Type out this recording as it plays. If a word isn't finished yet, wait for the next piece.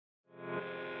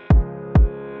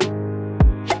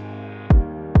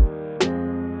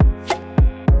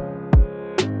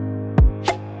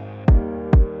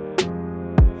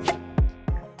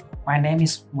My name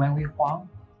is Wenwei Huang.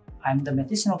 I'm the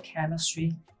Medicinal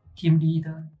Chemistry Team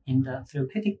Leader in the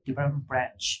Therapeutic Development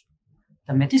Branch.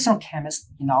 The medicinal chemists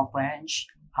in our branch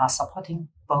are supporting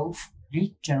both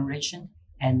lead generation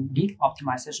and lead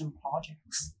optimization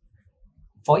projects.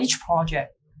 For each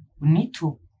project, we need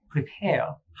to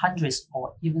prepare hundreds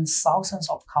or even thousands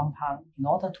of compounds in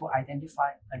order to identify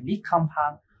a lead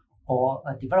compound or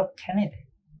a developed candidate.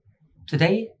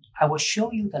 Today, I will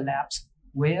show you the labs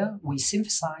where we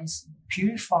synthesize,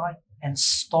 purify, and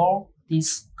store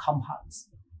these compounds.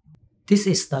 This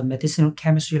is the medicinal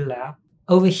chemistry lab.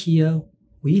 Over here,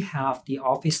 we have the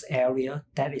office area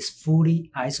that is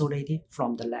fully isolated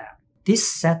from the lab. This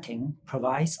setting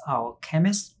provides our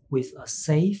chemists with a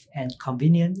safe and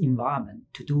convenient environment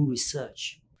to do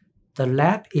research. The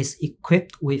lab is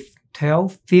equipped with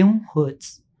 12 film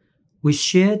hoods. We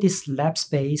share this lab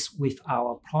space with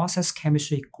our process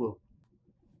chemistry group.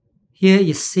 Here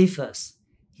is Cephas.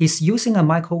 He's using a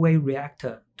microwave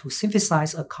reactor to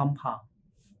synthesize a compound.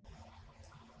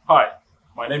 Hi,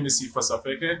 my name is Cephas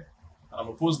Afeke, and I'm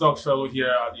a postdoc fellow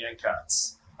here at the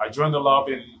NCATS. I joined the lab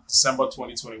in December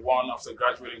 2021 after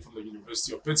graduating from the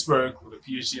University of Pittsburgh with a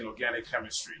PhD in organic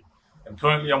chemistry. And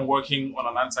currently I'm working on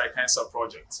an anti-cancer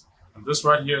project. And this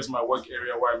right here is my work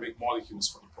area where I make molecules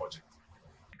for the project.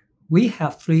 We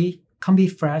have 3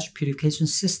 CombiFresh purification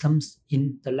systems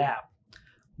in the lab.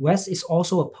 Wes is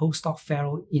also a postdoc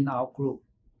fellow in our group.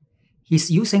 He's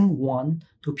using one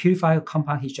to purify a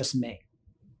compound he just made.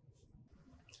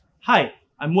 Hi,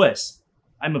 I'm Wes.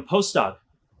 I'm a postdoc.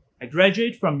 I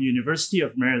graduated from University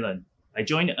of Maryland. I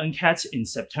joined NCATS in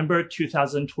September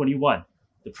 2021.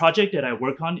 The project that I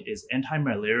work on is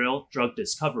anti-malarial drug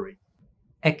discovery.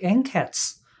 At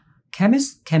NCATS,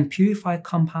 chemists can purify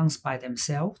compounds by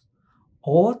themselves,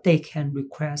 or they can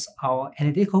request our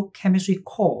analytical chemistry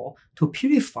core to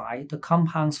purify the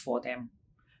compounds for them.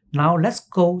 Now let's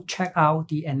go check out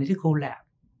the analytical lab.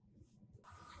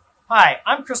 Hi,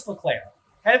 I'm Chris LeClaire,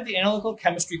 head of the analytical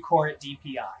chemistry core at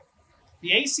DPI.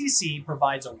 The ACC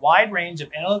provides a wide range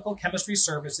of analytical chemistry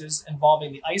services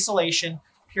involving the isolation,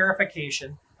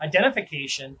 purification,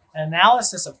 identification, and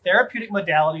analysis of therapeutic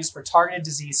modalities for targeted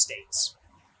disease states.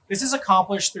 This is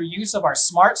accomplished through use of our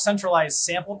smart centralized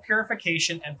sample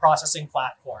purification and processing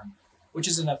platform, which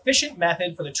is an efficient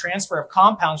method for the transfer of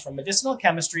compounds from medicinal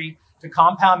chemistry to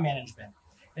compound management.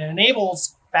 It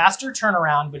enables faster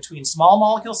turnaround between small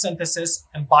molecule synthesis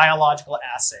and biological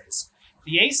assays.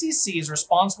 The ACC is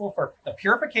responsible for the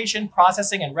purification,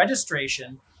 processing, and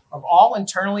registration of all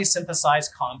internally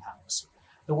synthesized compounds.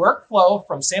 The workflow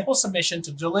from sample submission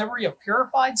to delivery of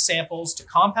purified samples to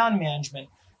compound management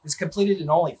is completed in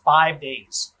only 5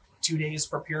 days. 2 days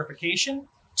for purification,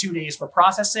 2 days for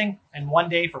processing, and 1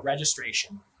 day for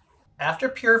registration. After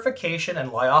purification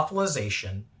and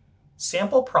lyophilization,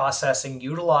 sample processing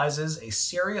utilizes a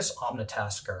Sirius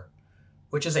Omnitasker,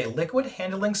 which is a liquid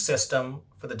handling system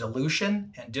for the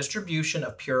dilution and distribution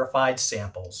of purified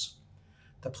samples.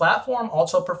 The platform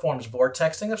also performs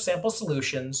vortexing of sample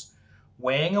solutions,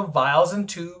 weighing of vials and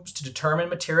tubes to determine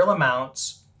material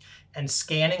amounts, and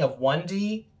scanning of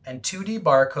 1D and 2D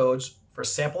barcodes for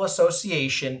sample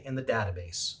association in the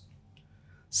database.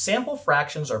 Sample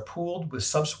fractions are pooled with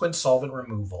subsequent solvent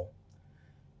removal.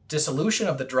 Dissolution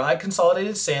of the dried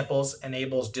consolidated samples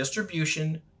enables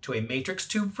distribution to a matrix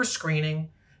tube for screening,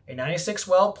 a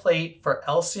 96-well plate for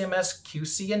LCMS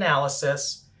QC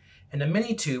analysis, and a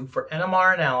mini tube for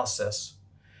NMR analysis.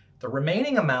 The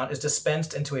remaining amount is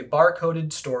dispensed into a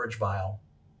barcoded storage vial.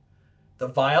 The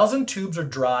vials and tubes are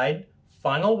dried,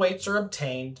 final weights are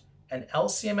obtained, and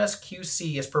LCMS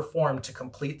QC is performed to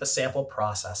complete the sample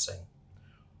processing.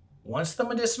 Once the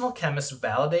medicinal chemists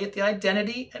validate the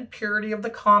identity and purity of the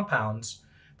compounds,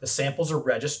 the samples are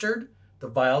registered, the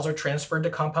vials are transferred to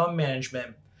compound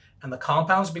management, and the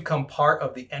compounds become part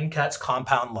of the NCATS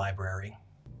compound library.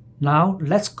 Now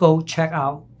let's go check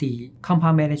out the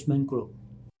compound management group.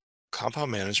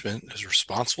 Compound management is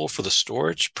responsible for the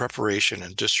storage, preparation,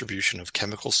 and distribution of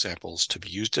chemical samples to be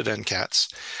used at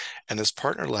NCATS and its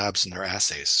partner labs in their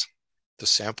assays. The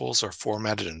samples are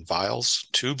formatted in vials,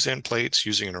 tubes, and plates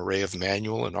using an array of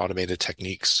manual and automated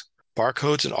techniques.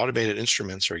 Barcodes and automated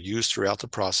instruments are used throughout the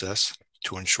process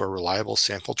to ensure reliable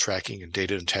sample tracking and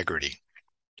data integrity.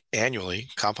 Annually,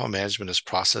 compound management is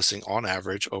processing on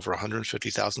average over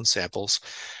 150,000 samples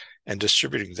and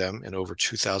distributing them in over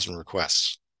 2,000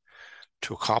 requests.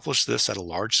 To accomplish this at a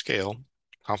large scale,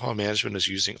 compound management is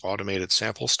using automated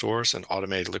sample stores and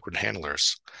automated liquid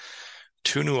handlers.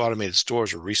 2 new automated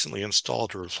stores were recently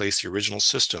installed to replace the original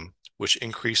system, which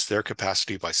increased their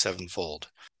capacity by 7-fold.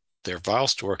 Their vial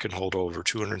store can hold over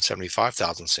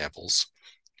 275,000 samples,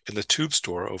 In the tube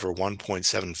store, over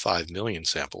 1.75 million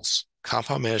samples.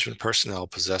 Compound management personnel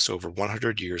possess over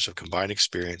 100 years of combined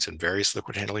experience in various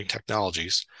liquid handling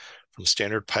technologies, from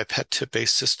standard pipette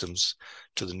tip-based systems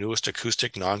to the newest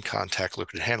acoustic non-contact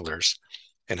liquid handlers,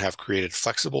 and have created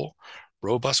flexible,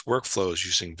 robust workflows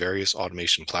using various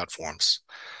automation platforms.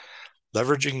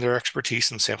 Leveraging their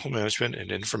expertise in sample management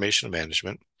and information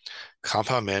management,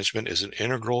 compound management is an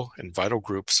integral and vital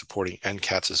group supporting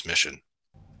NCATS's mission.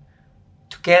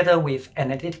 Together with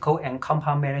Analytical and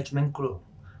Compound Management Group,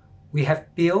 we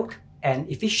have built an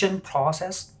efficient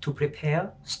process to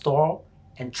prepare, store,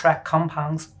 and track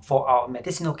compounds for our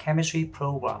medicinal chemistry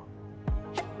program.